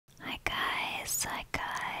guys, hi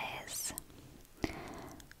guys.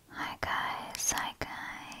 Hi guys, hi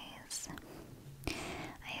guys.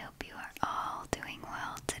 I hope you are all doing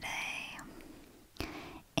well today.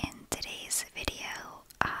 In today's video,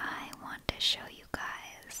 I want to show you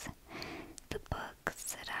guys the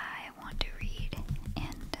books that I want to read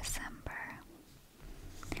in December.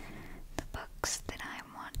 The books that I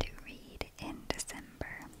want to read in December.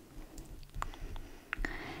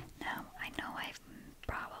 Now, I know I've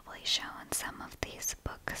probably shown some of these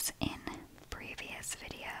books in previous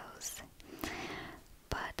videos,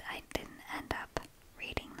 but I didn't end up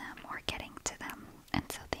reading them or getting to them, and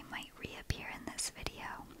so they might reappear in this video.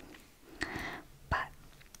 But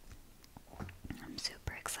I'm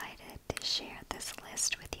super excited to share this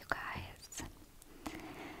list with you guys,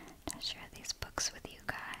 to share these books with you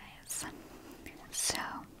guys. So,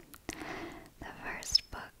 the first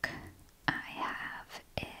book I have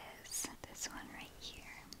is this one right here.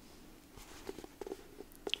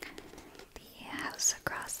 The House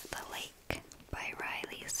Across the Lake by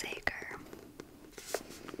Riley Sager.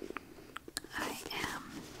 I am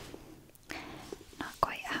not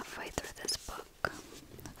quite halfway through this book.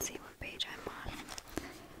 Let's see what page I'm on.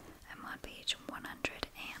 I'm on page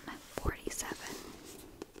 109.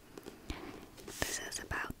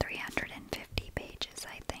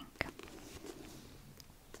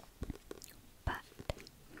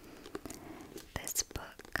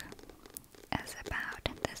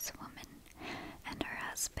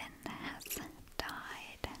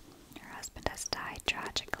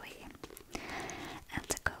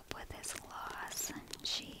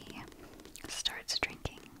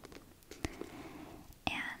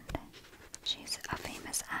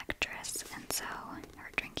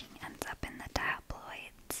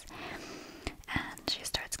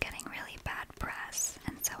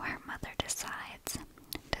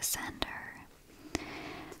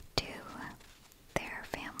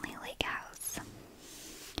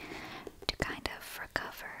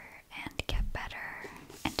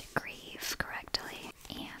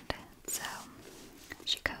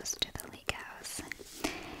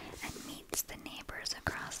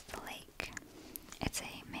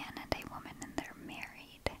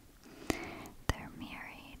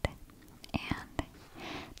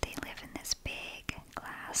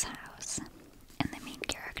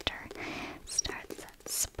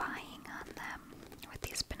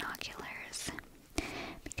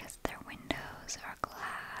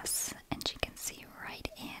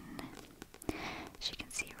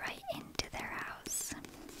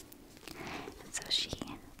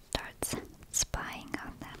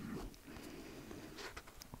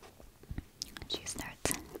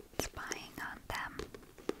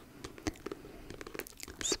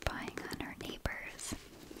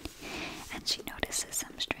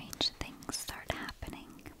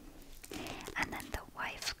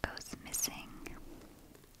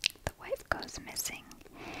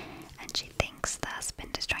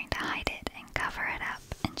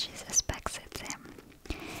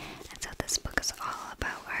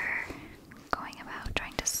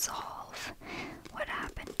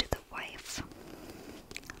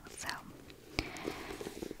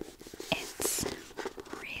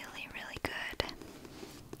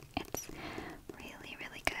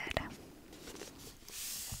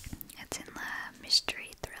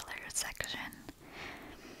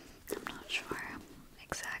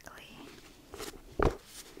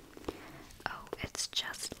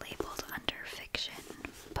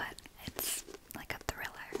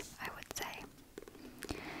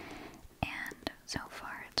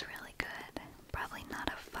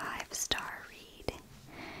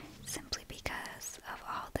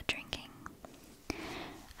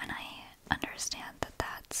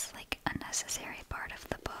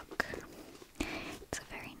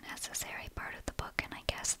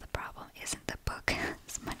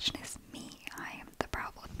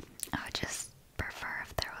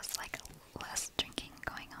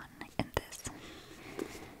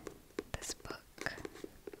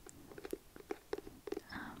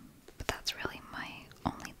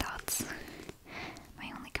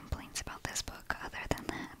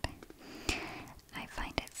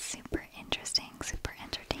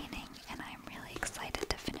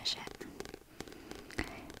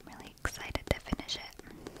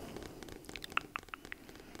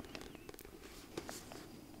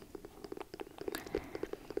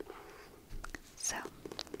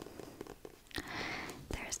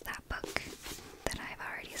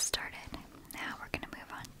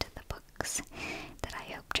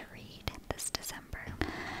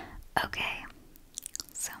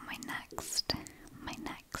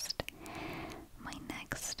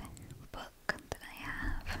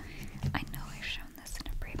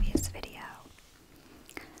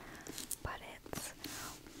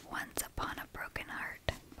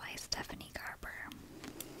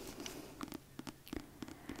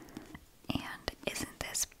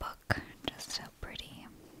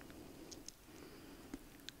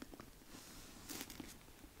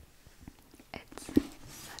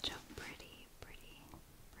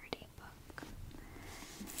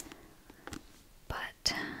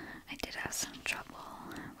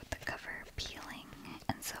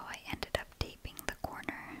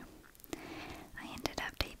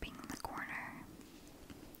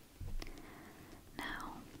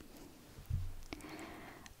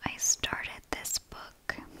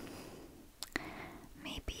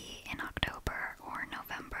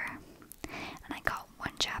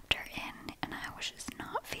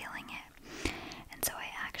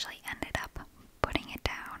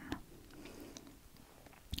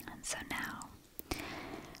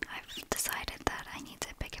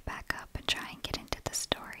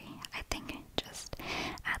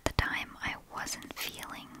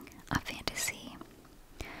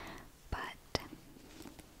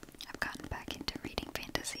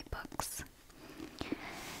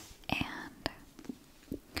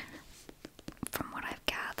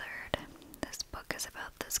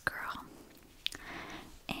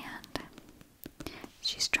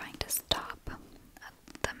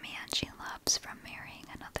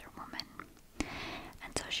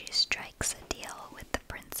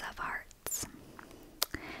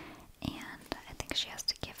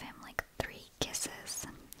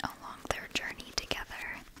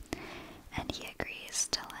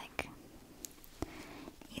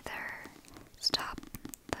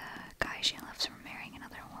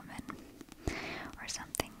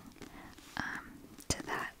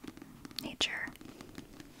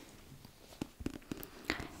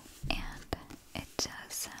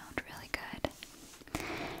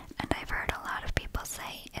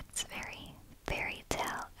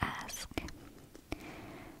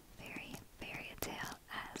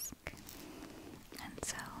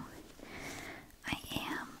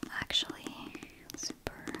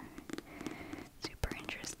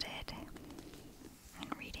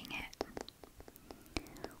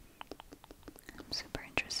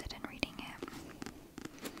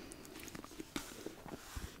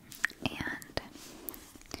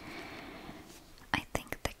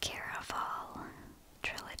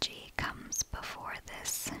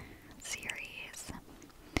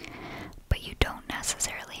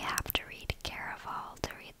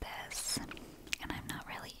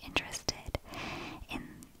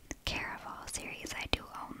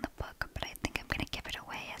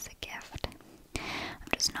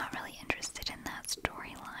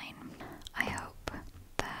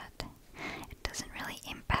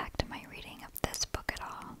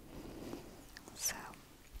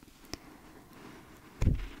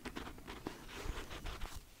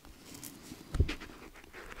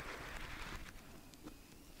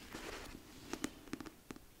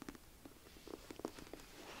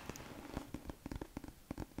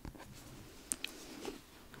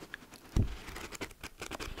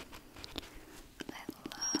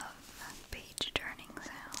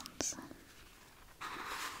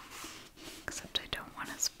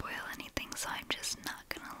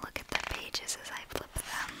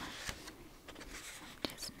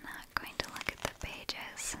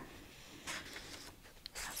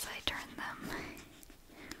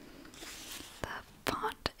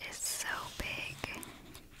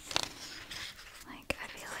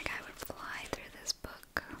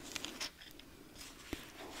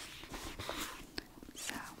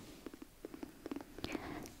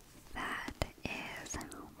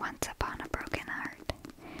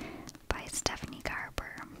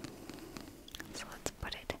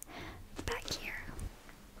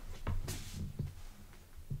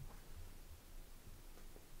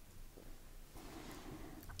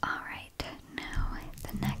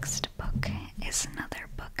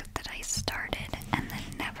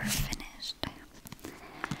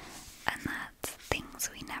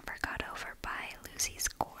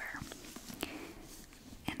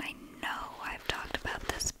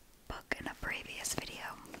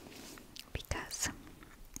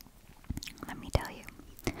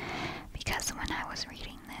 was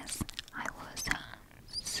reading this, I was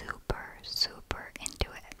super, super into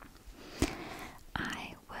it.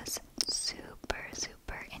 I was super,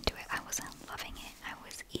 super into it. I was loving it. I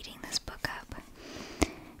was eating this book up.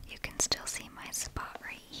 You can still see my spot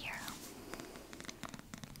right here.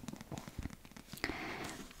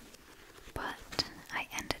 But I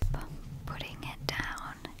ended up putting it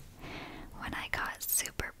down when I got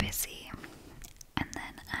super busy. And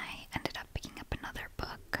then I ended up picking up another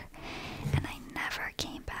book, and I never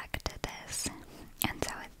came back to this. And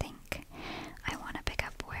so I think I want to pick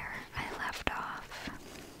up where I left off.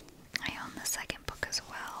 I own the second book as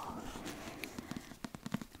well,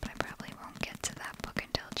 but I probably won't get to that book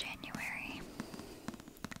until January.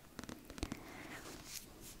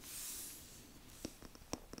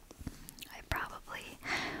 I probably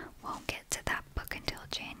won't get to that book until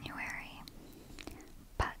January,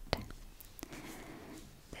 but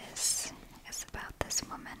this is about this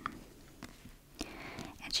woman,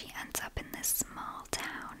 and she ends up in this small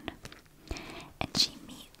town, and she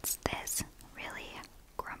meets this really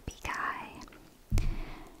grumpy guy.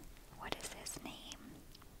 What is his name?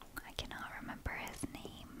 I cannot remember his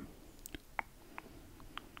name.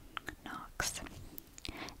 Knox.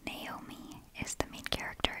 Naomi is the main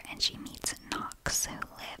character, and she meets Knox, who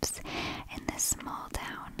lives in this small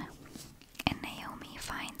town. And Naomi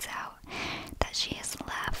finds out that she is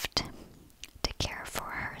left to care for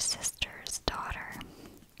her sister's daughter.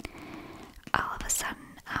 All of a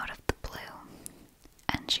sudden, out of the blue,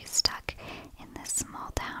 and she's stuck in this small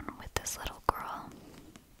town with this little girl.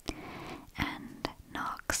 And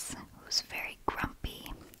Knox, who's very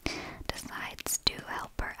grumpy, decides to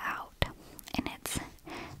help her out, and it's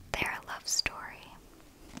their love story.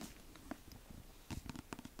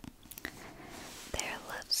 Their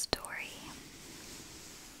love story.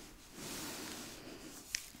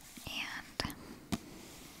 And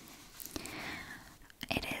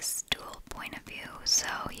it is dual point of view, so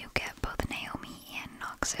you get both Naomi and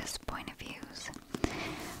Knox's point of views,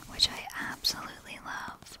 which I absolutely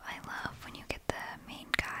love. I love when you get the main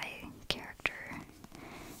guy character.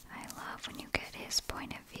 I love when you get his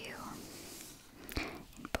point of view.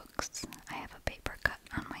 In books, I have a paper cut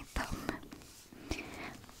on my thumb,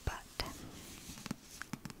 but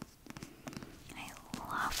I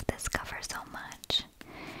love this cover so much.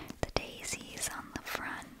 The daisies on the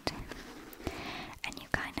front, and you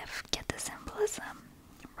kind of get the symbolism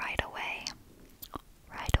right away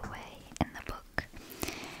in the book.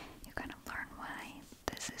 You kind of learn why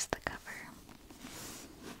this is the cover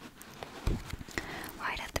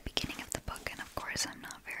right at the beginning of the book, and of course I'm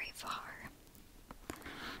not very far.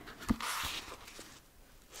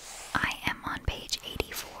 I am on page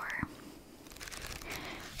 84.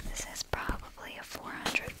 This is probably a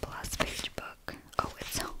 400 plus page book. Oh,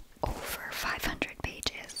 it's over 500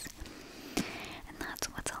 pages. And that's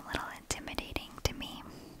what's a little intimidating to me.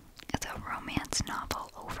 It's a romance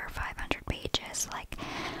novel over 500 pages. Like,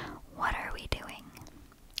 what are we doing?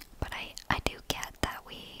 But I do get that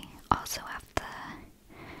we also have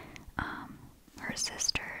her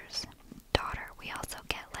sister's daughter. We also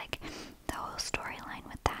get like the whole storyline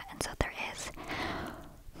with that, and so there is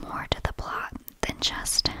more to the plot than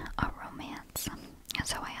just a romance. And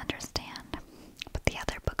so I understand. But the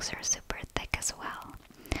other books are super thick as well.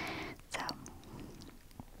 So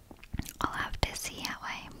I'll have to see how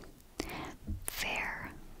I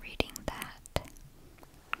fare reading that.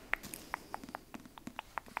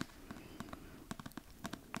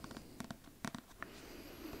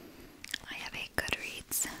 I have a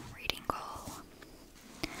Goodreads reading goal,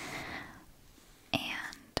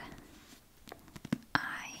 and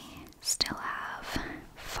I still have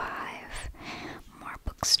 5 more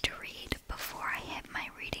books to read before I hit my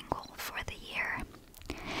reading goal for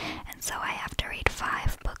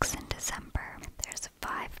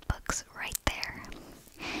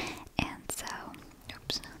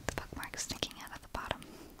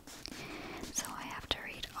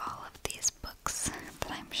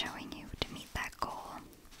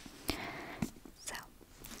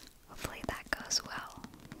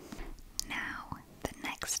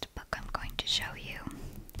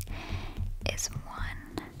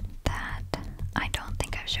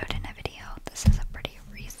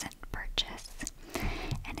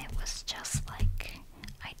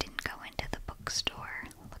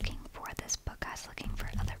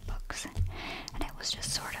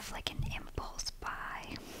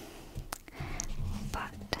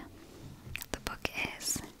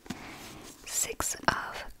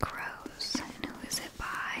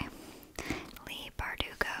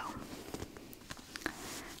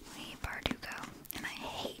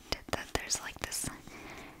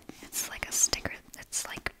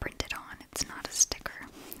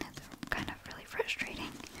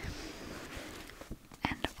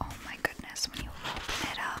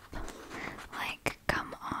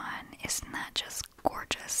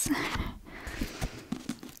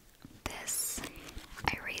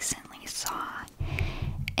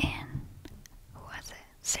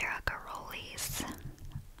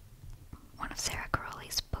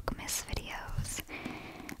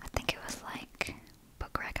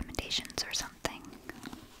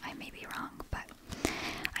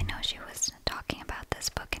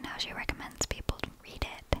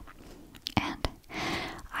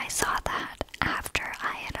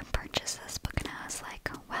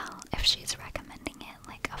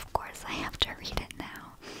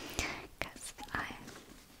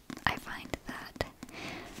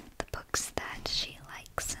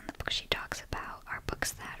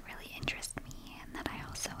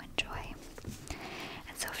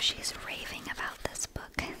she's raving about this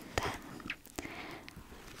book, then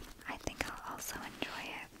I think I'll also enjoy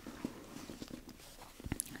it.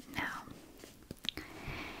 Now,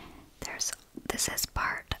 this is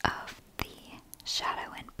part of the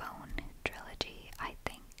Shadow and Bone trilogy, I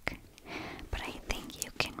think. But I think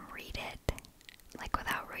you can read it, like,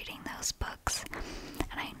 without reading those books.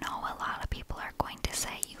 And I know a lot of people are going to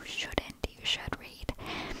say you shouldn't. You should read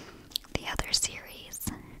the other series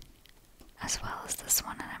as well as this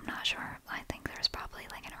one, and I'm not sure. I think there's probably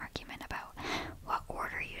like an argument about what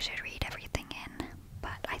order you should read everything in.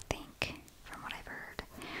 But I think, from what I've heard,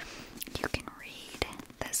 you can read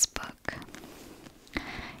this book.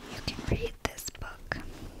 You can read this book,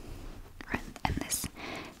 and this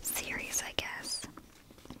series, I guess.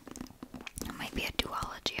 It might be a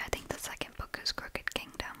duology. I think the second book is Crooked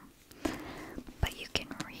Kingdom. But you can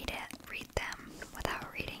read them without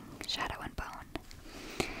reading Shadow and Bone.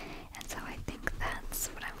 And so I think that's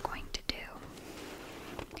what I'm going to do.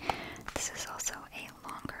 This is also a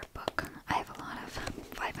longer book. I have a lot of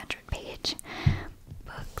 500-page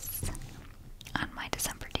books on my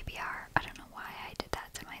December TBR. I don't know why I did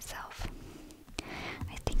that to myself.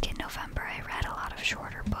 I think in November I read a lot of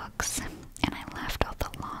shorter books, and I left all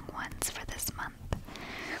the long ones for this month.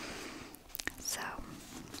 So,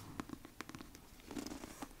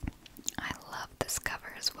 I love this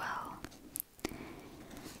cover as well.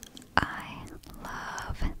 I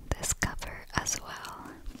love this cover as well.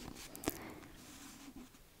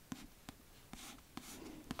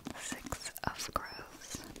 6 of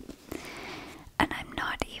Crows. And I'm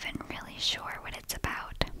not even really sure what it's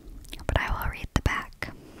about, but I will read the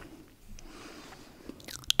back.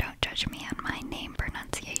 Don't judge me on my name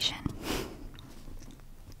pronunciation.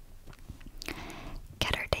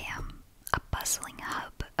 Ketterdam, a bustling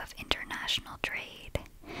hub of international trade,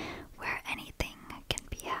 where anything can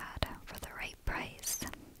be had for the right price,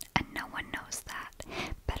 and no one knows that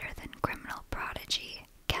better than criminal prodigy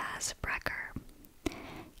Kaz Brecker.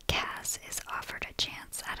 Kaz is offered a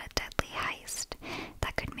chance at a deadly heist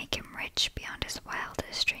that could make him rich beyond his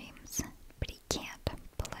wildest dreams, but he can't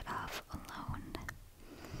pull it off alone.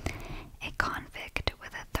 A convict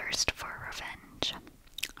with a thirst for revenge,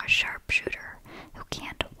 a sharpshooter who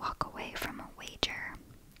can't walk away from a wager,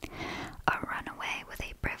 a runaway with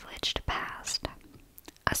a privileged past,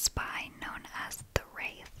 a spy known as the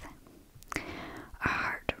Wraith, a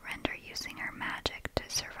heart-render using her magic to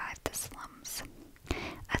survive the slums,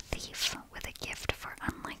 a thief with a gift for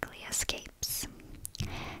unlikely escapes.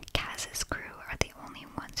 Kaz's crew are the only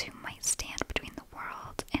ones who might stand between the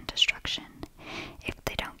world and destruction if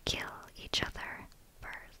they don't kill each other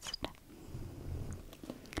first.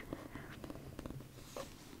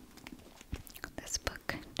 This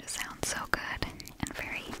book just sounds so good and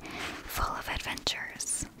very full of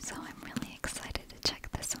adventures, so I'm really excited to check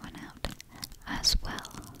this one out as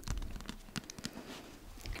well.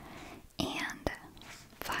 And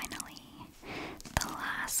finally, the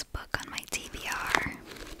last book on my TBR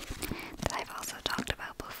that I've also talked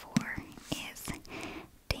about before is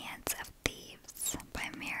Dance of Thieves by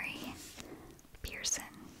Mary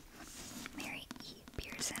E.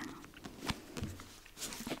 Pearson.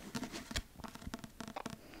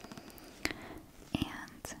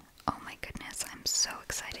 And oh my goodness, I'm so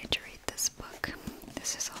excited to read this book.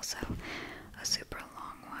 This is also a super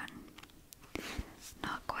long one.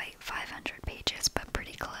 Not quite 500 pages, but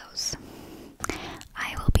pretty close.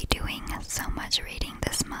 I will be doing so much reading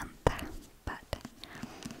this month, but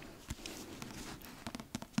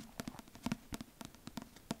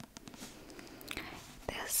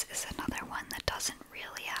this is another one that doesn't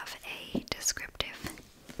really have a descriptive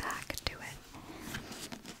back to it.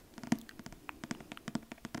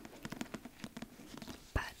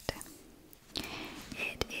 But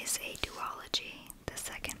it is a duology. The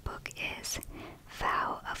second book is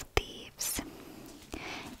Vow of Thieves.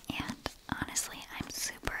 And honestly, I'm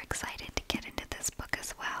super excited to get into this book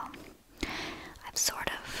as well.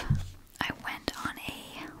 I went on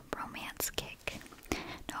a romance kick.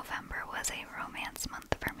 November was a romance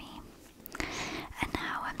month for me. And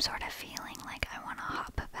now I'm sort of feeling like I want to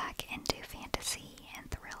hop back into fantasy and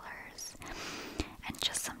thrillers and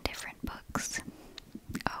just some different books.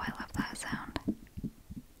 Oh, I love that sound.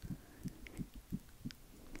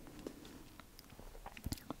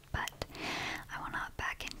 But I want to hop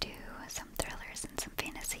back into some thrillers and some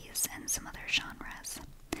fantasies and some other genres.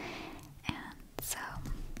 And so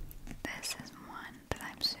this is one that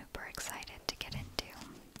I'm super excited to get into.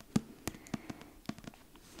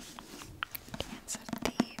 Dance of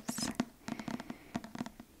Thieves.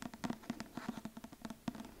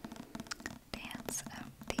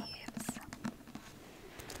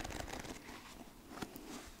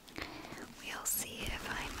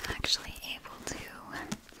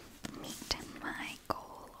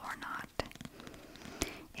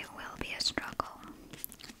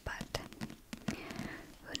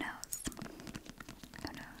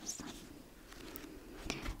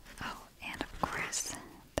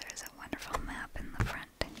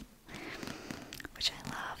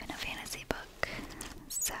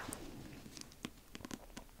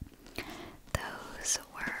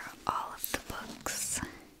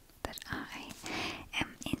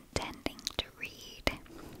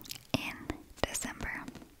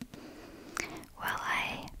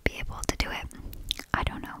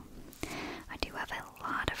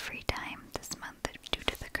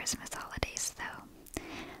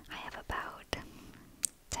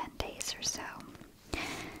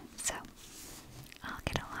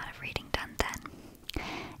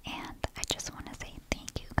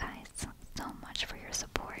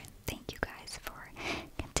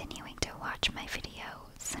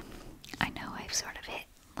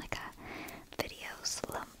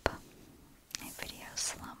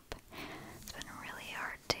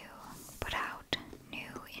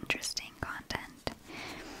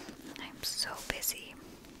 busy.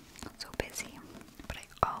 So busy. But I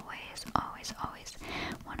always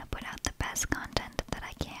want to put out the best content